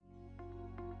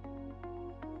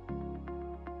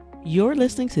You're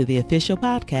listening to the official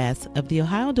podcast of the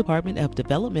Ohio Department of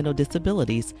Developmental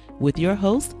Disabilities with your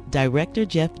host, Director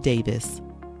Jeff Davis.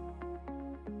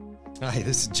 Hi,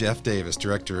 this is Jeff Davis,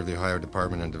 Director of the Ohio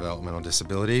Department of Developmental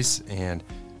Disabilities, and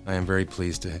I am very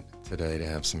pleased today to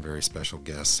have some very special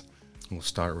guests. We'll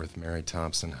start with Mary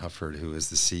Thompson Hufford, who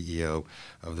is the CEO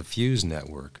of the Fuse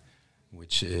Network,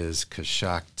 which is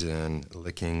Coshocton,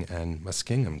 Licking, and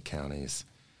Muskingum counties.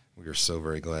 We are so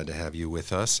very glad to have you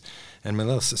with us. And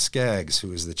Melissa Skaggs,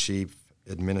 who is the Chief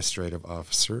Administrative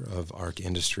Officer of ARC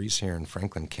Industries here in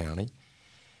Franklin County.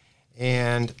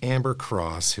 And Amber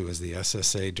Cross, who is the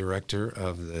SSA Director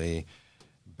of the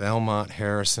Belmont,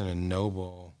 Harrison, and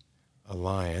Noble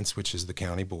Alliance, which is the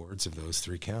county boards of those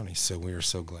three counties. So we are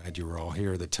so glad you were all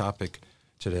here. The topic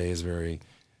today is very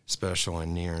special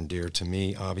and near and dear to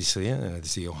me, obviously, and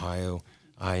it's the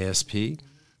OhioISP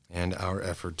and our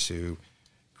effort to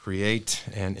create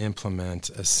and implement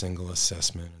a single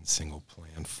assessment and single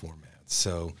plan format.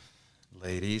 So,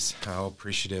 ladies, how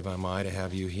appreciative am I to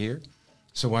have you here?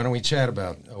 So why don't we chat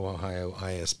about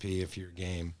OhioISP if you're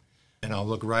game? And I'll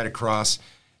look right across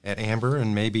at Amber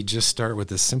and maybe just start with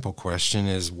the simple question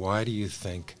is, why do you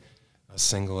think a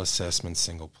single assessment,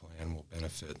 single plan will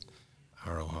benefit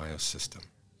our Ohio system?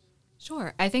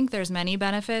 Sure. I think there's many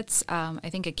benefits.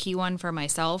 I think a key one for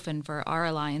myself and for our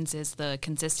alliance is the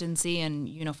consistency and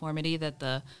uniformity that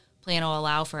the plan will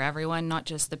allow for everyone, not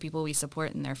just the people we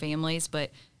support and their families, but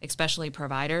especially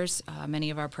providers. Many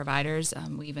of our providers,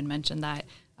 we even mentioned that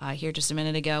here just a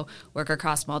minute ago, work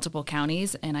across multiple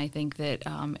counties, and I think that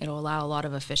it'll allow a lot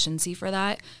of efficiency for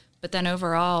that. But then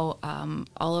overall,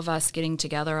 all of us getting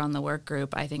together on the work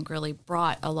group, I think really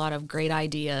brought a lot of great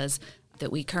ideas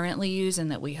that we currently use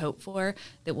and that we hope for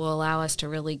that will allow us to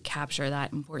really capture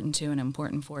that important to and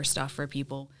important for stuff for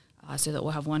people so that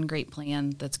we'll have one great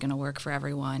plan that's going to work for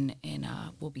everyone and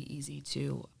will be easy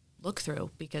to look through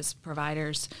because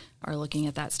providers are looking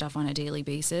at that stuff on a daily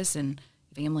basis and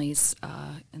families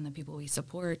and the people we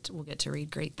support will get to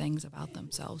read great things about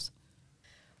themselves.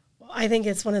 Well, I think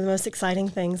it's one of the most exciting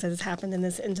things that has happened in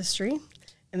this industry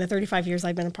in the 35 years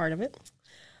I've been a part of it.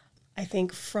 I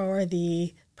think for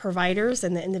the providers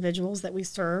and the individuals that we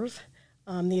serve,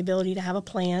 the ability to have a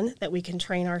plan that we can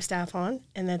train our staff on,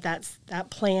 and that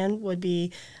plan would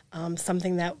be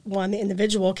something that the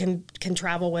individual can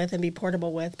travel with and be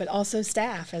portable with, but also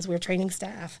staff, as we're training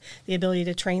staff, the ability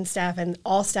to train staff, and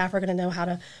all staff are going to know how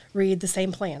to read the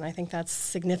same plan. I think that's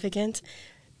significant.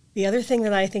 The other thing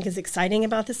that I think is exciting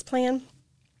about this plan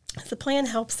is the plan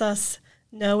helps us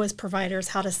know as providers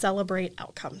how to celebrate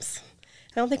outcomes.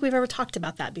 I don't think we've ever talked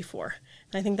about that before.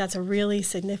 And I think that's a really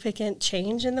significant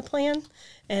change in the plan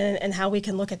and how we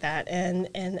can look at that. And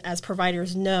as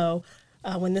providers know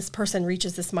when this person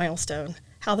reaches this milestone,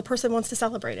 how the person wants to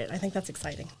celebrate it. I think that's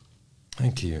exciting.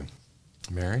 Thank you.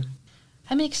 Mary?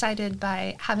 I'm excited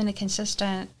by having a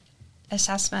consistent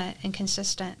assessment and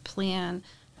consistent plan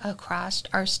across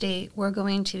our state. We're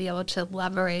going to be able to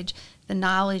leverage the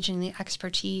knowledge and the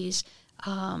expertise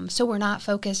so we're not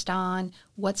focused on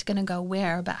what's going to go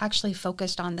where, but actually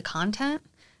focused on the content.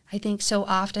 I think so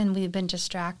often we've been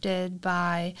distracted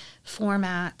by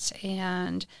formats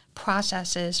and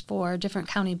processes for different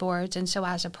county boards. And so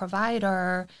as a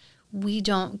provider, we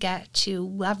don't get to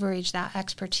leverage that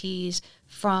expertise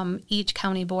from each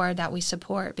county board that we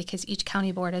support because each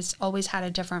county board has always had a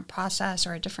different process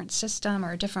or a different system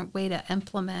or a different way to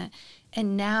implement.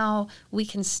 And now we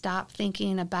can stop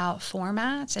thinking about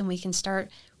formats and we can start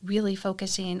really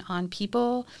focusing on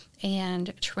people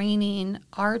and training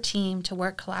our team to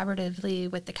work collaboratively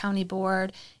with the county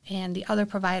board and the other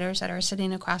providers that are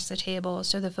sitting across the table.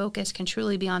 So the focus can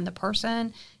truly be on the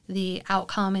person, the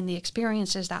outcome and the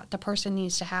experiences that the person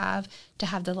needs to have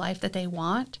the life that they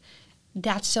want.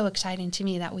 That's so exciting to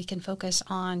me that we can focus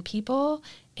on people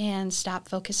and stop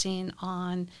focusing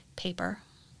on paper.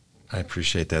 I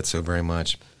appreciate that so very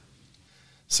much.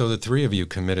 So the three of you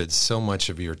committed so much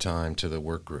of your time to the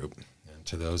work group. And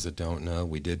to those that don't know,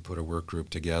 we did put a work group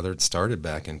together. It started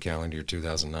back in calendar year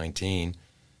 2019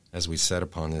 as we set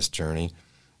upon this journey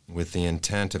with the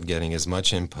intent of getting as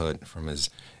much input from as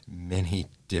many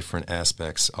different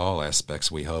aspects, all aspects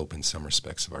we hope in some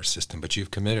respects of our system. But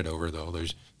you've committed over, though,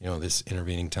 there's this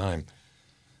intervening time.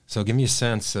 So give me a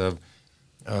sense of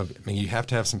you have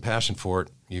to have some passion for it.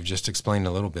 You've just explained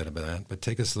a little bit about that, but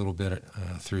take us a little bit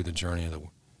through the journey of the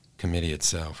committee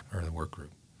itself or the work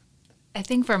group. I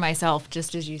think for myself,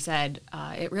 just as you said,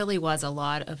 it really was a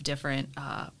lot of different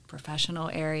professional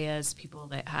areas, people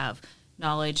that have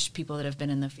knowledge, people that have been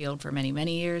in the field for many,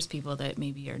 many years, people that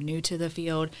maybe are new to the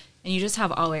field, and you just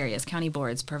have all areas, county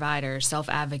boards, providers,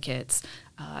 self-advocates,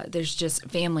 there's just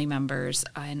family members.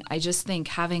 And I just think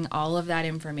having all of that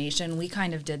information, we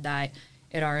kind of did that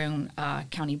at our own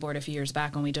county board a few years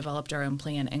back when we developed our own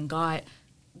plan and got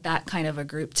that kind of a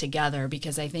group together,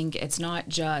 because I think it's not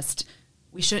just,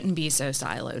 we shouldn't be so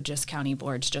siloed, just county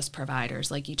boards, just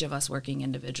providers, like each of us working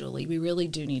individually. We really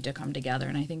do need to come together.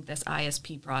 And I think this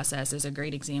ISP process is a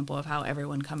great example of how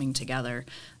everyone coming together,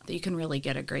 that you can really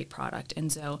get a great product.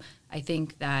 And so I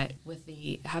think that with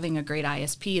having a great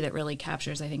ISP that really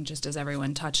captures, I think, just as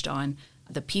everyone touched on,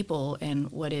 the people and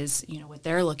what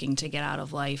they're looking to get out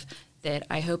of life, that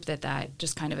I hope that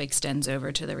just kind of extends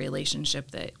over to the relationship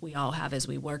that we all have as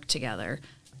we work together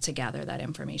to gather that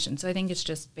information. So I think it's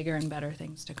just bigger and better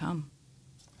things to come.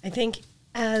 I think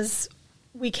as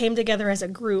we came together as a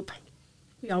group,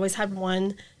 we always had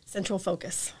one central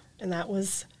focus, and that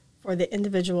was for the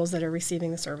individuals that are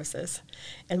receiving the services.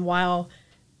 And while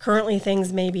currently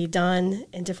things may be done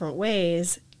in different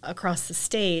ways across the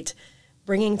state,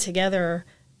 bringing together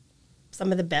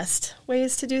some of the best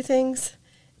ways to do things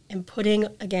and putting,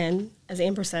 again, as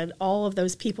Amber said, all of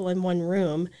those people in one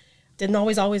room, didn't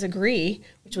always agree,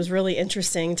 which was really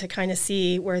interesting to kind of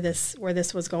see where this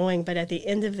was going. But at the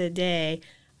end of the day,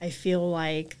 I feel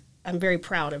like I'm very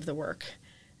proud of the work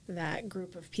that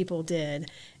group of people did,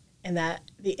 and that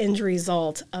the end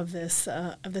result of this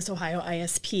Ohio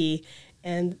ISP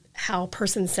and how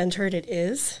person-centered it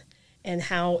is, and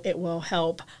how it will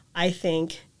help, I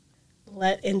think,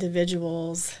 let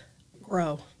individuals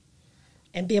grow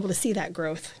and be able to see that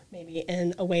growth maybe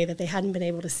in a way that they hadn't been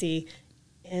able to see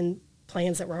in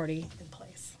plans that were already in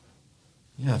place.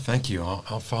 Yeah, thank you.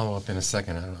 I'll follow up in a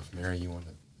second. I don't know if, Mary, you want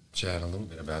to chat a little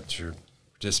bit about your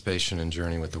participation and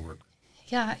journey with the work.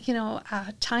 Yeah,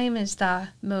 time is the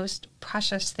most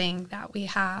precious thing that we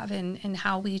have, and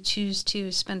how we choose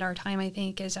to spend our time, I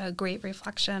think, is a great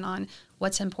reflection on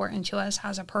what's important to us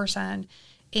as a person.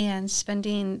 And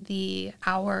spending the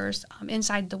hours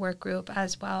inside the work group,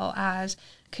 as well as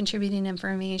contributing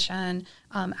information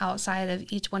outside of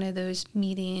each one of those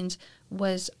meetings,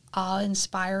 was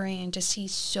awe-inspiring to see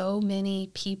so many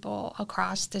people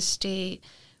across the state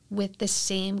with the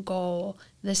same goal,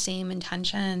 the same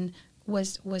intention,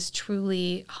 was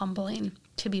truly humbling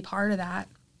to be part of that.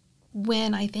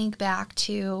 When I think back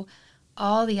to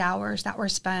all the hours that were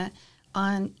spent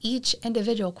on each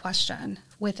individual question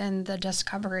within the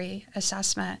discovery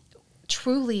assessment,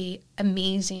 truly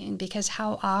amazing, because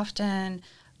how often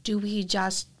do we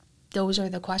just, those are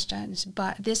the questions?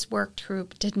 But this work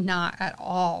group did not at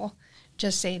all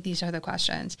just say these are the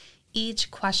questions. Each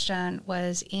question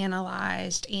was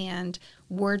analyzed and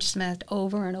wordsmithed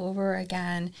over and over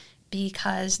again,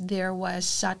 because there was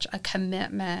such a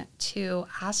commitment to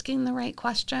asking the right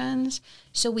questions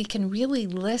so we can really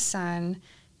listen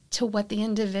to what the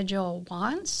individual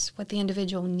wants, what the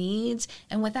individual needs,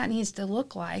 and what that needs to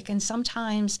look like. And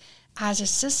sometimes as a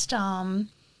system,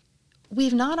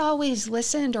 we've not always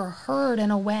listened or heard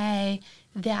in a way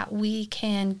that we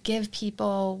can give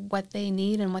people what they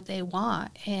need and what they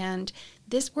want. And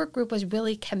this work group was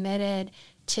really committed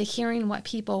to hearing what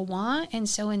people want. And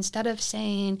so instead of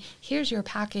saying, here's your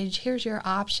package, here's your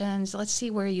options, let's see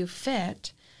where you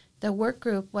fit, the work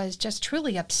group was just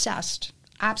truly obsessed,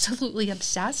 absolutely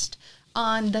obsessed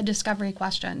on the discovery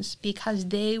questions, because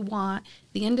they want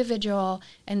the individual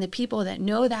and the people that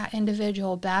know that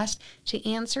individual best to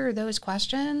answer those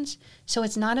questions. So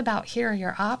it's not about here are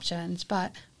your options,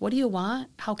 but what do you want?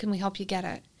 How can we help you get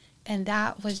it? And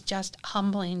that was just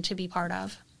humbling to be part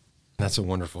of. That's a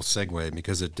wonderful segue,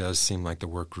 because it does seem like the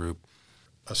work group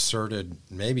asserted,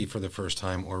 maybe for the first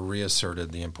time, or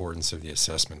reasserted the importance of the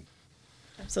assessment.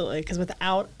 Absolutely, because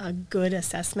without a good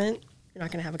assessment, you're not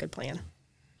going to have a good plan.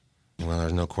 Well,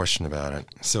 there's no question about it.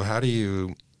 So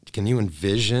can you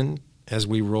envision as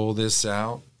we roll this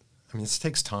out? I mean, this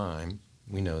takes time.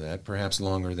 We know that, perhaps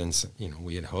longer than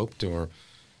we had hoped, or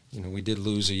we did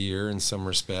lose a year in some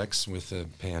respects with the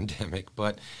pandemic.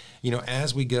 But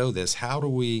as we go this, how do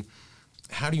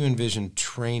you envision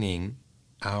training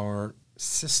our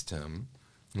system?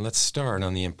 And let's start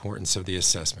on the importance of the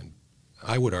assessment.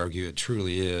 I would argue it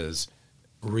truly is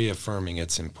reaffirming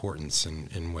its importance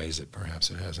in ways that perhaps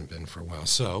it hasn't been for a while.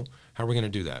 So how are we going to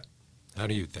do that? How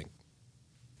do you think?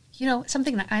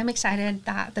 Something that I'm excited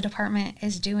that the department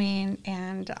is doing,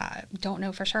 and don't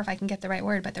know for sure if I can get the right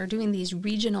word, but they're doing these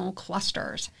regional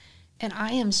clusters. And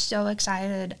I am so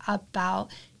excited about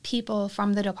people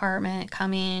from the department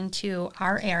coming to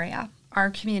our area,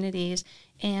 our communities,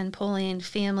 and pulling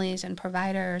families and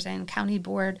providers and county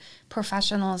board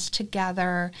professionals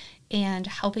together and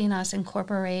helping us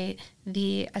incorporate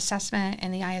the assessment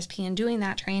and the ISP, and doing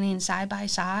that training side by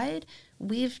side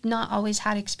we've not always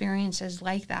had experiences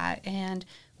like that. And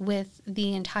with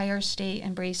the entire state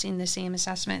embracing the same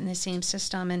assessment and the same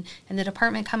system, and the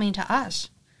department coming to us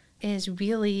is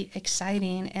really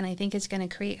exciting. And I think it's going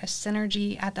to create a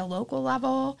synergy at the local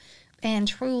level. And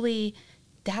truly,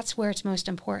 that's where it's most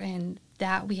important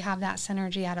that we have that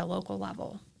synergy at a local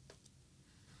level.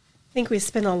 I think we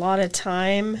spent a lot of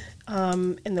time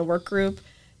in the work group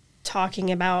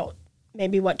talking about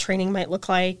maybe what training might look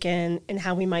like and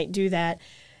how we might do that,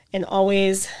 and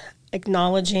always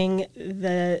acknowledging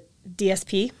the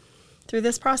DSP through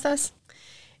this process.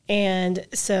 And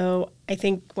so I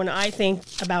think when I think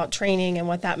about training and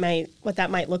what that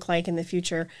might look like in the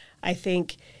future, I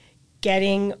think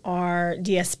getting our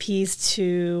DSPs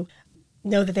to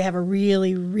know that they have a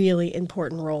really, really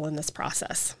important role in this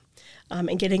process,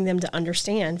 and getting them to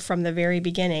understand from the very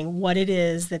beginning what it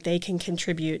is that they can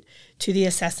contribute to the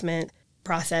assessment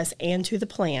process and to the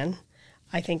plan,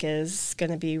 I think is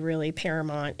going to be really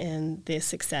paramount in the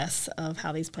success of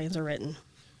how these plans are written.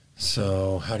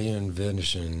 So how do you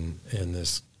envision in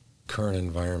this current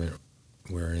environment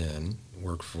we're in,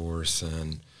 workforce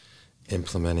and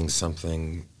implementing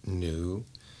something new,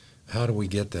 how do we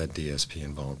get that DSP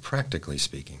involved, practically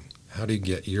speaking? How do you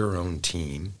get your own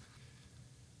team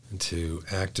to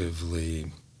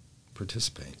actively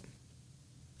participate?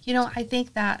 I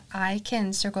think that I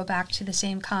can circle back to the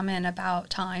same comment about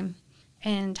time.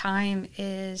 And time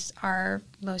is our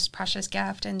most precious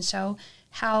gift. And so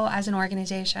how, as an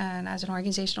organization, as an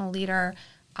organizational leader,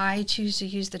 I choose to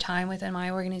use the time within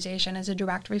my organization as a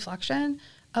direct reflection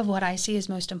of what I see as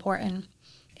most important.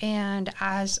 And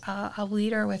as a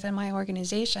leader within my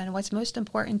organization, what's most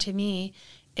important to me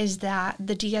is that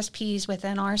the DSPs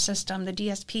within our system, the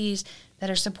DSPs that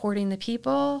are supporting the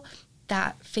people,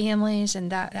 that families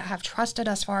and that have trusted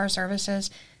us for our services,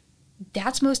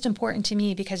 that's most important to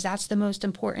me because that's the most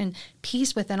important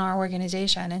piece within our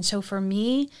organization. And so for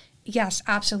me, yes,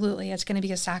 absolutely, it's going to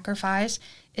be a sacrifice.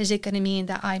 Is it going to mean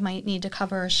that I might need to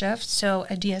cover a shift so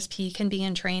a DSP can be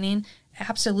in training?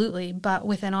 Absolutely. But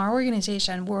within our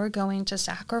organization, we're going to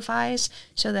sacrifice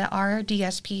so that our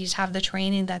DSPs have the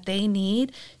training that they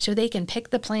need so they can pick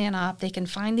the plan up, they can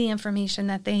find the information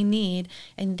that they need,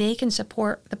 and they can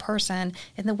support the person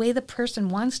in the way the person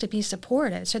wants to be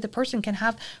supported so the person can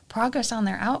have progress on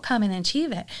their outcome and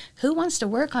achieve it. Who wants to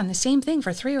work on the same thing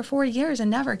for 3 or 4 years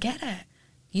and never get it?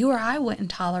 You or I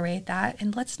wouldn't tolerate that,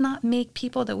 and let's not make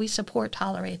people that we support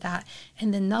tolerate that.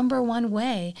 And the number one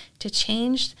way to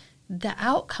change the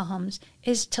outcomes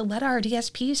is to let our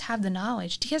DSPs have the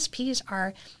knowledge. DSPs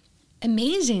are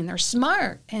amazing. They're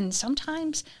smart. And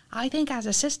sometimes I think as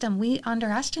a system, we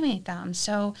underestimate them.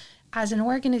 So as an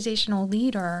organizational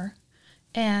leader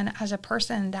and as a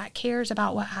person that cares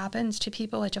about what happens to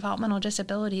people with developmental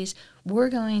disabilities, we're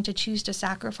going to choose to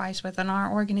sacrifice within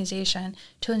our organization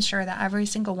to ensure that every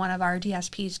single one of our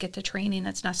DSPs get the training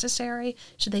that's necessary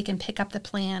so they can pick up the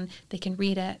plan, they can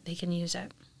read it, they can use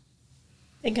it.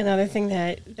 I think another thing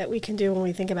that we can do when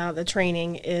we think about the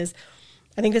training is,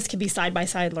 I think this could be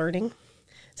side-by-side learning.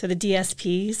 So the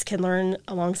DSPs can learn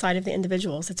alongside of the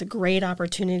individuals. It's a great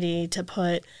opportunity to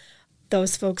put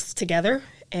those folks together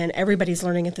and everybody's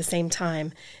learning at the same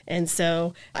time. And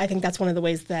so I think that's one of the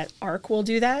ways that ARC will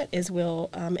do that is we'll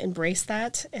embrace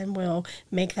that and we'll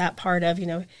make that part of,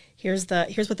 here's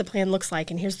what the plan looks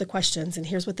like and here's the questions and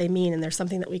here's what they mean and there's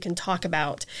something that we can talk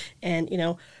about. And,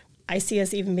 I see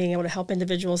us even being able to help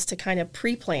individuals to kind of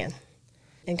pre-plan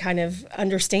and kind of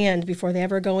understand before they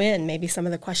ever go in, maybe some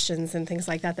of the questions and things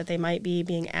like that they might be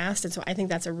being asked. And so I think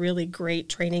that's a really great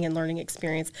training and learning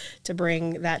experience to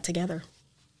bring that together.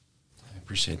 I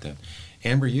appreciate that.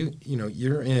 Amber,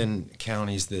 you're in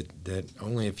counties that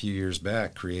only a few years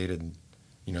back created,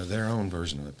 their own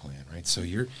version of the plan, right? So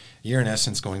you're in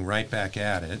essence going right back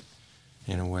at it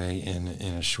in a way in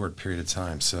a short period of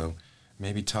time. So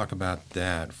maybe talk about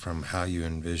that from how you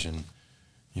envision,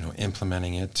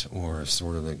 implementing it or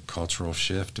sort of the cultural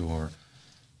shift or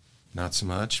not so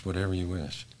much, whatever you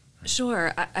wish.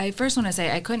 Sure. I first want to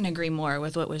say I couldn't agree more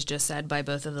with what was just said by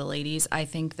both of the ladies. I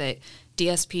think that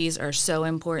DSPs are so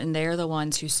important. They're the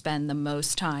ones who spend the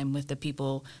most time with the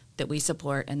people that we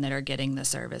support and that are getting the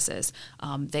services.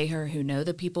 They are who know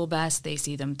the people best. They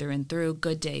see them through and through,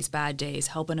 good days, bad days,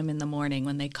 helping them in the morning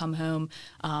when they come home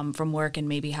from work and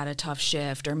maybe had a tough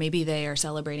shift, or maybe they are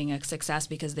celebrating a success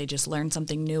because they just learned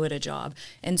something new at a job.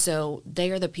 And so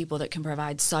they are the people that can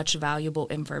provide such valuable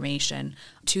information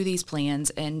to these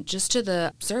plans and just to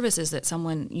the services that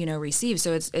someone, receives.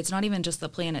 So it's not even just the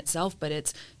plan itself, but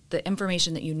it's the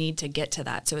information that you need to get to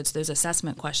that. So it's those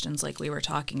assessment questions like we were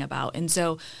talking about. And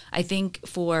so I think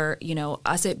for,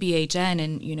 us at BHN,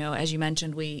 and, as you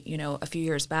mentioned, we, a few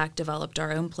years back developed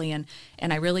our own plan.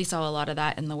 And I really saw a lot of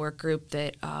that in the work group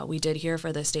that we did here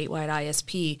for the statewide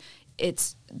ISP.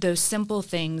 It's those simple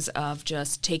things of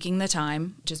just taking the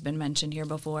time, which has been mentioned here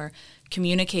before,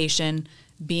 communication,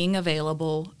 being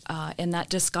available in that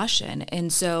discussion.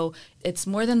 And so it's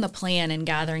more than the plan and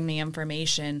gathering the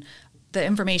information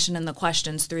and the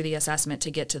questions through the assessment to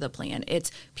get to the plan.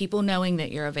 It's people knowing that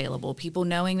you're available, people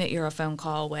knowing that you're a phone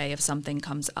call away if something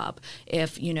comes up.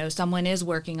 If, someone is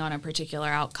working on a particular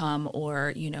outcome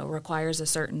or, requires a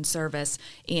certain service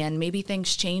and maybe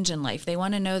things change in life, they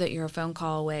want to know that you're a phone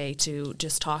call away to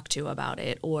just talk to about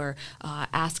it or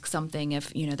ask something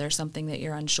if, there's something that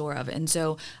you're unsure of. And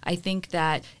so I think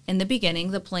that in the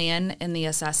beginning, the plan and the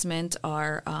assessment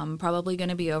are probably going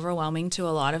to be overwhelming to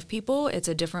a lot of people. It's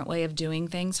a different way of doing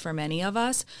things for many of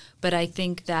us, but I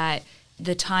think that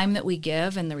the time that we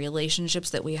give and the relationships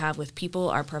that we have with people,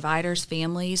 our providers,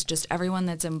 families, just everyone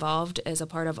that's involved as a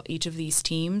part of each of these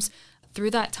teams, through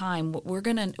that time, we're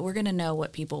gonna know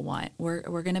what people want.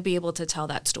 We're gonna be able to tell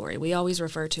that story. We always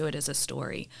refer to it as a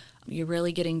story. You're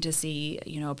really getting to see,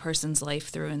 a person's life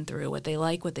through and through, what they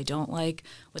like, what they don't like,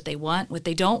 what they want, what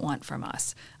they don't want from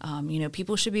us.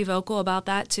 People should be vocal about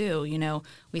that too.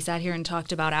 We sat here and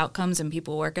talked about outcomes and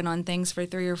people working on things for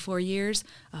 3 or 4 years.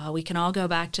 We can all go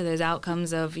back to those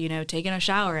outcomes of, taking a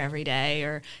shower every day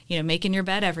or, making your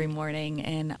bed every morning.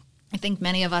 And I think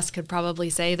many of us could probably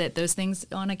say that those things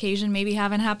on occasion maybe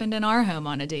haven't happened in our home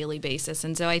on a daily basis.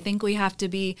 And so I think we have to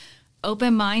be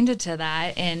open-minded to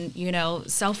that and,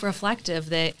 self-reflective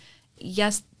that,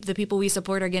 yes, the people we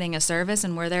support are getting a service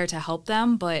and we're there to help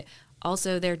them, but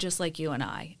also they're just like you and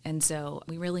I. And so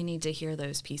we really need to hear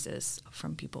those pieces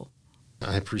from people.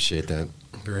 I appreciate that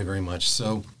very, very much.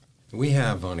 So we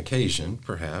have on occasion,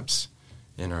 perhaps,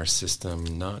 in our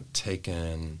system not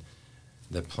taken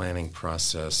the planning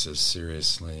process as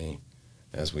seriously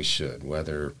as we should,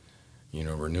 whether,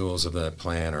 renewals of that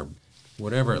plan or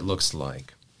whatever it looks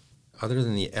like. Other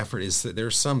than the effort, is that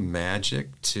there's some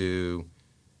magic to,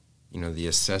 the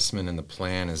assessment and the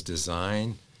plan as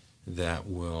designed that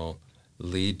will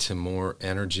lead to more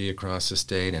energy across the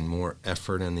state and more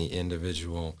effort in the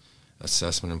individual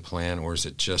assessment and plan, or is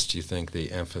it just, you think,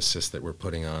 the emphasis that we're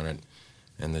putting on it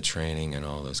and the training and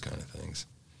all those kind of things?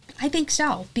 I think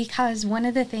so, because one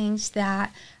of the things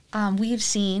that we've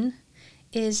seen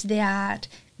is that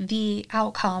the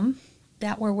outcome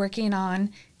that we're working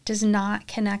on does not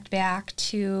connect back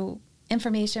to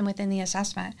information within the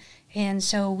assessment. And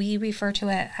so we refer to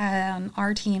it,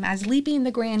 our team, as leaping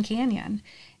the Grand Canyon.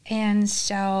 And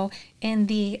so in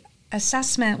the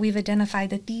assessment, we've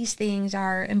identified that these things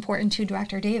are important to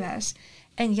Director Davis.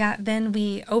 And yet then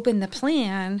we open the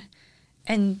plan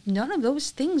and none of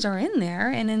those things are in there.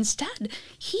 And instead,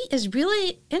 he is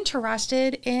really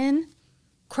interested in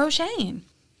crocheting.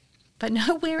 But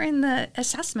nowhere in the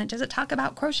assessment does it talk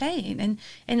about crocheting.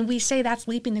 And we say that's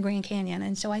leaping the Grand Canyon.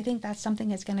 And so I think that's something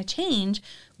that's going to change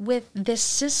with this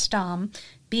system,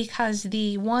 because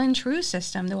the one true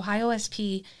system, the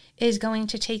OhioISP, is going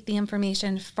to take the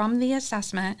information from the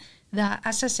assessment. The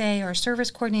SSA or service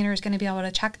coordinator is going to be able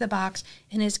to check the box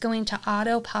and is going to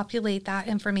auto-populate that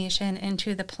information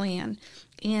into the plan.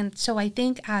 And so I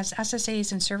think as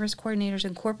SSAs and service coordinators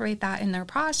incorporate that in their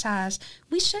process,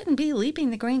 we shouldn't be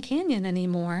leaping the Grand Canyon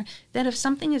anymore. That if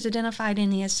something is identified in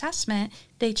the assessment,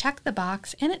 they check the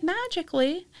box and it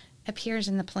magically appears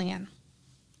in the plan.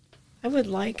 I would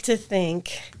like to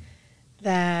think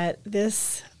that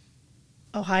this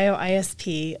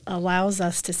OhioISP allows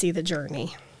us to see the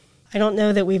journey. I don't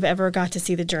know that we've ever got to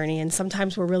see the journey, and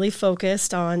sometimes we're really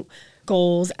focused on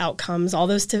goals, outcomes, all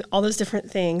those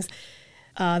different things.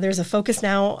 There's a focus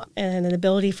now and an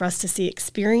ability for us to see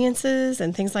experiences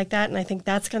and things like that, and I think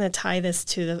that's going to tie this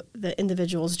to the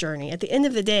individual's journey. At the end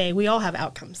of the day, we all have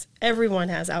outcomes. Everyone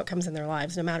has outcomes in their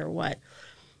lives, no matter what.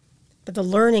 But the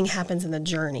learning happens in the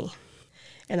journey.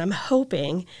 And I'm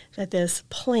hoping that this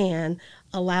plan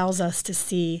allows us to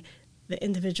see the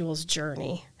individual's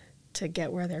journey to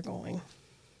get where they're going.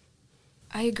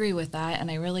 I agree with that, and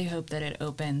I really hope that it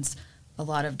opens a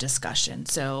lot of discussion.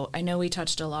 So I know we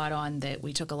touched a lot on that.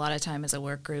 We took a lot of time as a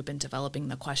work group in developing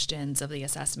the questions of the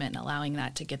assessment and allowing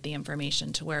that to get the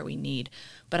information to where we need.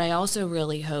 But I also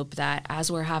really hope that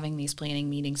as we're having these planning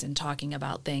meetings and talking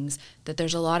about things, that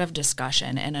there's a lot of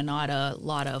discussion and not a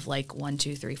lot of like 1,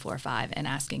 2, 3, 4, 5 and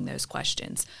asking those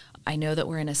questions. I know that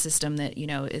we're in a system that,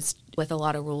 is with a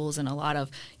lot of rules and a lot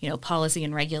of, policy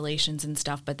and regulations and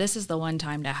stuff, but this is the one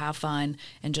time to have fun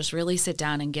and just really sit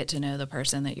down and get to know the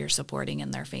person that you're supporting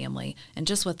and their family and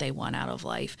just what they want out of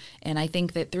life. And I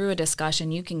think that through a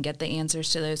discussion, you can get the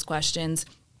answers to those questions.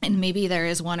 And maybe there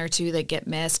is one or two that get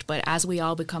missed, but as we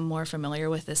all become more familiar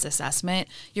with this assessment,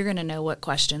 you're going to know what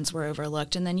questions were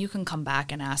overlooked, and then you can come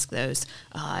back and ask those,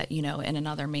 in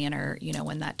another manner,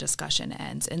 when that discussion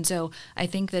ends. And so I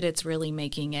think that it's really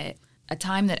making it a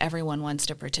time that everyone wants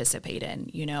to participate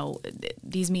in.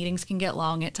 These meetings can get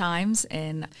long at times,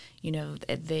 and,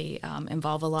 they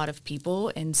involve a lot of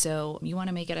people. And so you want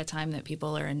to make it a time that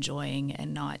people are enjoying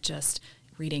and not just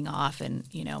reading off and,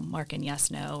 marking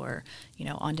yes, no, or,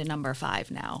 on to number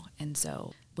 5 now. And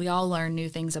so we all learn new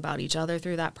things about each other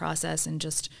through that process and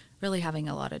just really having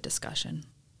a lot of discussion.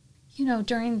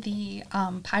 During the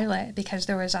pilot, because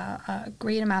there was a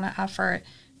great amount of effort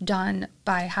done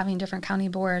by having different county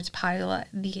boards pilot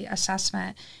the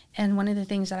assessment. And one of the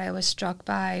things that I was struck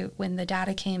by when the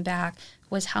data came back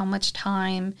was how much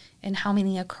time and how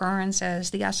many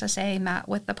occurrences the SSA met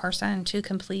with the person to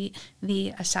complete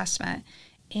the assessment.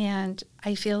 And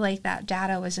I feel like that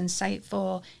data was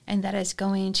insightful and that it's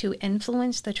going to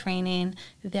influence the training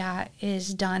that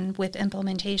is done with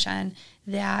implementation,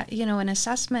 that, an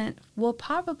assessment will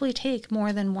probably take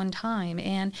more than one time,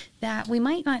 and that we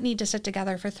might not need to sit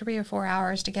together for 3 or 4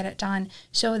 hours to get it done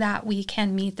so that we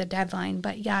can meet the deadline.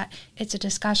 But yet it's a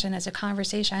discussion, it's a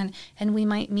conversation, and we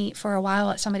might meet for a while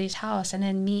at somebody's house and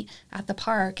then meet at the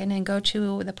park and then go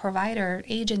to the provider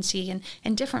agency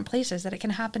and different places, that it can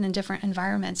happen in different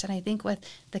environments. And I think with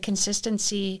the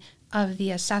consistency of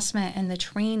the assessment and the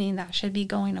training that should be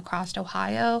going across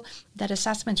Ohio, that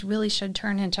assessments really should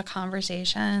turn into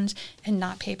conversations and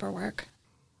not paperwork.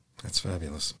 That's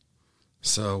fabulous.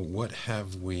 So what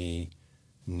have we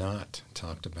not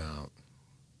talked about?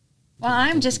 Well,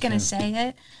 I'm just going to say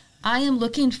it. I am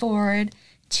looking forward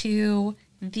to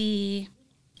the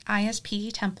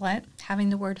ISP template having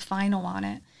the word final on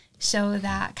it, so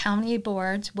that county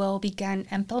boards will begin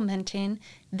implementing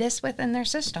this within their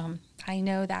system. I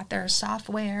know that there are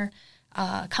software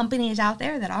companies out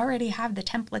there that already have the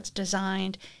templates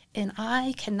designed, and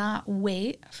I cannot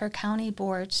wait for county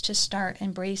boards to start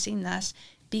embracing this,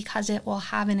 because it will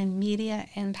have an immediate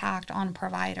impact on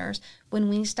providers. When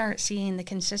we start seeing the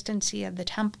consistency of the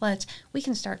templates, we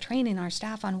can start training our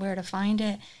staff on where to find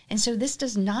it. And so this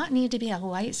does not need to be a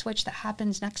light switch that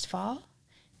happens next fall.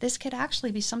 This could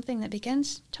actually be something that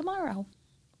begins tomorrow.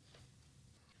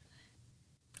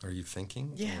 Are you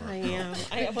thinking? Yeah, or? I am.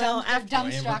 I'm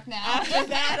dumbstruck now. After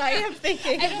that, I am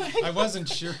thinking. I wasn't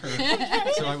sure,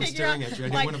 so I was staring at you. I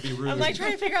didn't want to be rude. I'm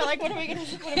trying to figure out, what are we going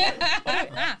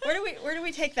to? Where do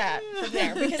we take that from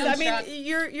there? Because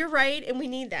you're right, and we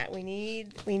need that. We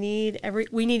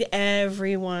need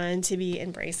everyone to be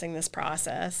embracing this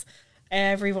process.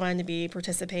 Everyone to be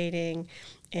participating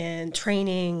in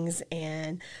trainings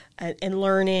and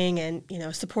learning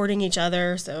and supporting each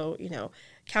other. So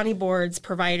county boards,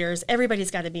 providers,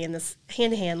 everybody's got to be in this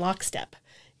hand-to-hand lockstep.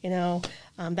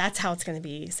 That's how it's going to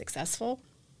be successful.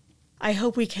 I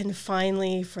hope we can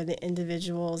finally, for the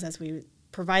individuals, as we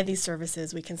provide these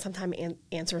services, we can sometimes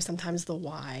answer sometimes the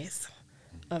whys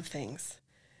of things.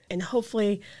 And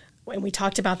hopefully, and we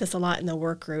talked about this a lot in the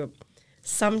work group,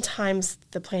 sometimes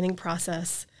the planning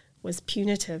process was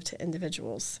punitive to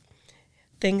individuals.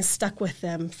 Things stuck with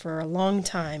them for a long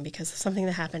time because of something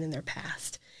that happened in their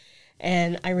past.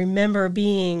 And I remember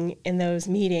being in those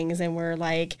meetings and we're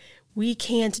like, we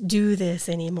can't do this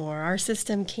anymore. Our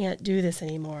system can't do this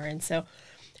anymore. And so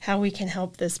how we can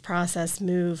help this process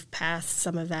move past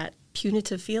some of that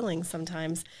punitive feeling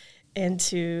sometimes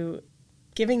into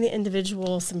giving the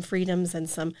individual some freedoms and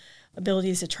some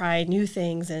abilities to try new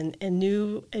things and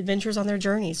new adventures on their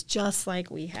journeys, just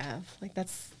like we have.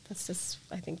 That's just,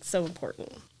 I think, so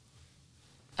important.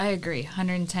 I agree,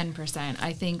 110%.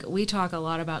 I think we talk a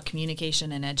lot about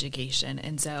communication and education.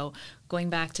 And so going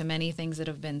back to many things that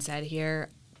have been said here,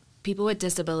 people with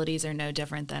disabilities are no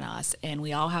different than us. And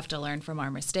we all have to learn from our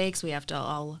mistakes. We have to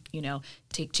all,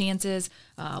 take chances.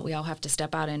 We all have to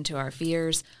step out into our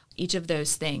fears. Each of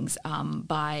those things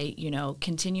by,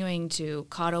 continuing to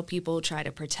coddle people, try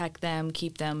to protect them,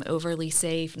 keep them overly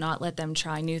safe, not let them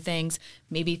try new things,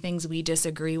 maybe things we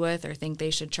disagree with or think they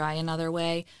should try another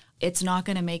way. It's not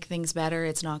going to make things better.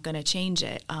 It's not going to change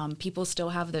it. People still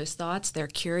have those thoughts. They're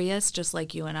curious, just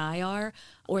like you and I are,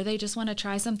 or they just want to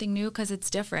try something new because it's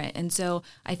different. And so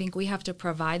I think we have to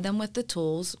provide them with the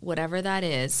tools, whatever that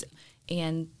is,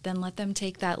 and then let them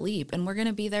take that leap. And we're going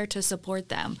to be there to support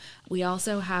them. We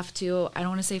also have to, I don't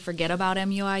want to say forget about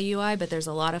MUI UI, but there's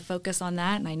a lot of focus on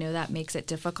that. And I know that makes it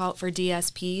difficult for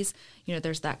DSPs.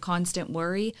 There's that constant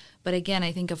worry. But again,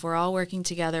 I think if we're all working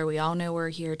together, we all know we're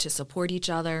here to support each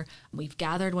other. We've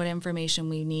gathered what information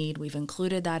we need. We've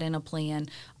included that in a plan.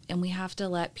 And we have to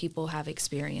let people have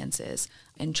experiences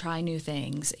and try new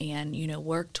things and,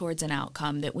 work towards an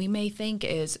outcome that we may think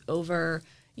is over,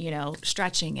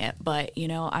 stretching it. But,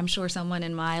 I'm sure someone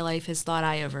in my life has thought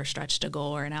I overstretched a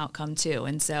goal or an outcome too.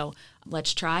 And so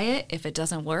let's try it. If it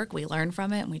doesn't work, we learn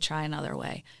from it and we try another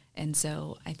way. And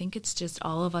so I think it's just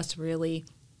all of us really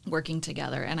working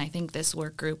together. And I think this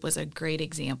work group was a great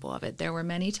example of it. There were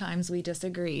many times we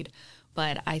disagreed,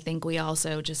 but I think we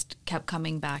also just kept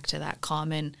coming back to that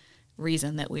common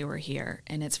reason that we were here,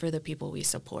 and it's for the people we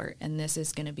support. And this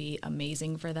is going to be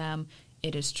amazing for them.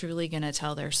 It is truly going to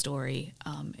tell their story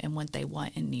and what they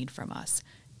want and need from us.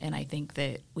 And I think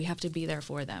that we have to be there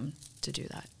for them to do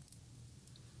that.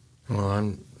 Well,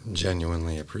 I'm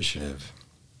genuinely appreciative.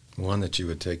 One, that you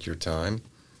would take your time,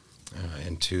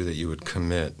 and two, that you would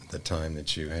commit the time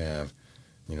that you have,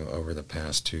 over the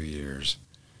past 2 years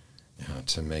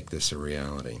to make this a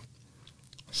reality.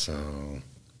 So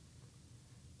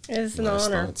it is an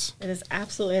honor. Thoughts? It is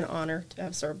absolutely an honor to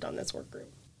have served on this work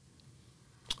group.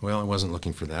 Well, I wasn't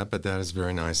looking for that, but that is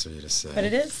very nice of you to say. But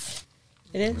it is.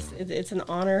 It is. It's an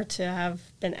honor to have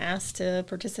been asked to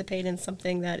participate in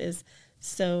something that is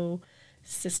so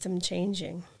system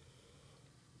changing.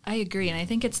 I agree, and I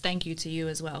think it's thank you to you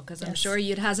as well, because I'm Yes. sure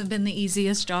it hasn't been the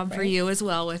easiest job for Right. you as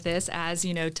well with this, as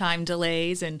time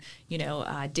delays and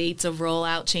dates of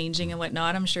rollout changing and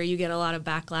whatnot. I'm sure you get a lot of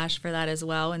backlash for that as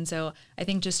well, and so I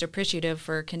think just appreciative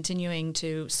for continuing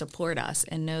to support us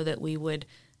and know that we would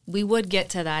get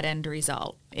to that end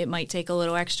result. It might take a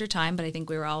little extra time, but I think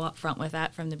we were all up front with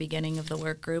that from the beginning of the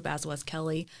work group, as was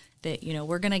Kelly, that,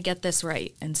 we're going to get this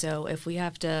right. And so if we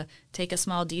have to take a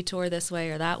small detour this way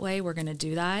or that way, we're going to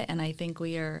do that. And I think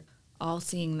we are all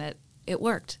seeing that it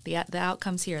worked. The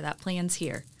outcome's here. That plan's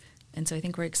here. And so I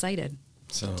think we're excited.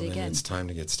 So dig then in. it's time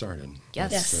to get started. Yes.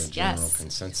 That's the general Yes.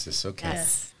 consensus. Okay.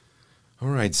 Yes. All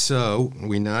right, so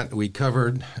we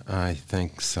covered, I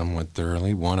think, somewhat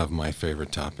thoroughly one of my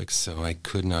favorite topics, so I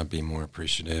could not be more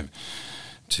appreciative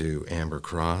to Amber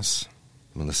Cross,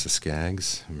 Melissa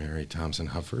Skaggs, Mary Thompson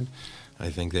Hufford.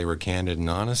 I think they were candid and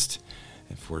honest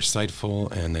and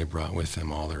foresightful, and they brought with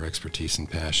them all their expertise and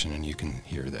passion, and you can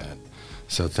hear that.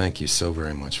 So thank you so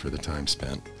very much for the time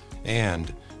spent,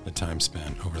 and the time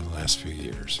spent over the last few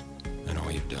years, and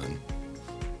all you've done.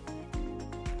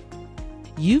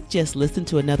 You've just listened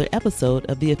to another episode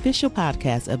of the official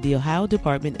podcast of the Ohio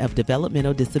Department of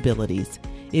Developmental Disabilities.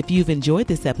 If you've enjoyed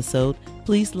this episode,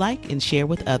 please like and share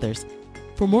with others.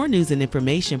 For more news and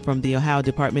information from the Ohio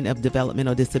Department of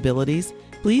Developmental Disabilities,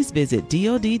 please visit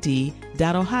dodd.ohio.gov.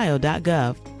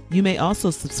 You may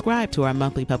also subscribe to our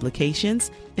monthly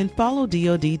publications and follow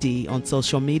DODD on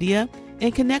social media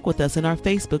and connect with us in our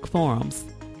Facebook forums.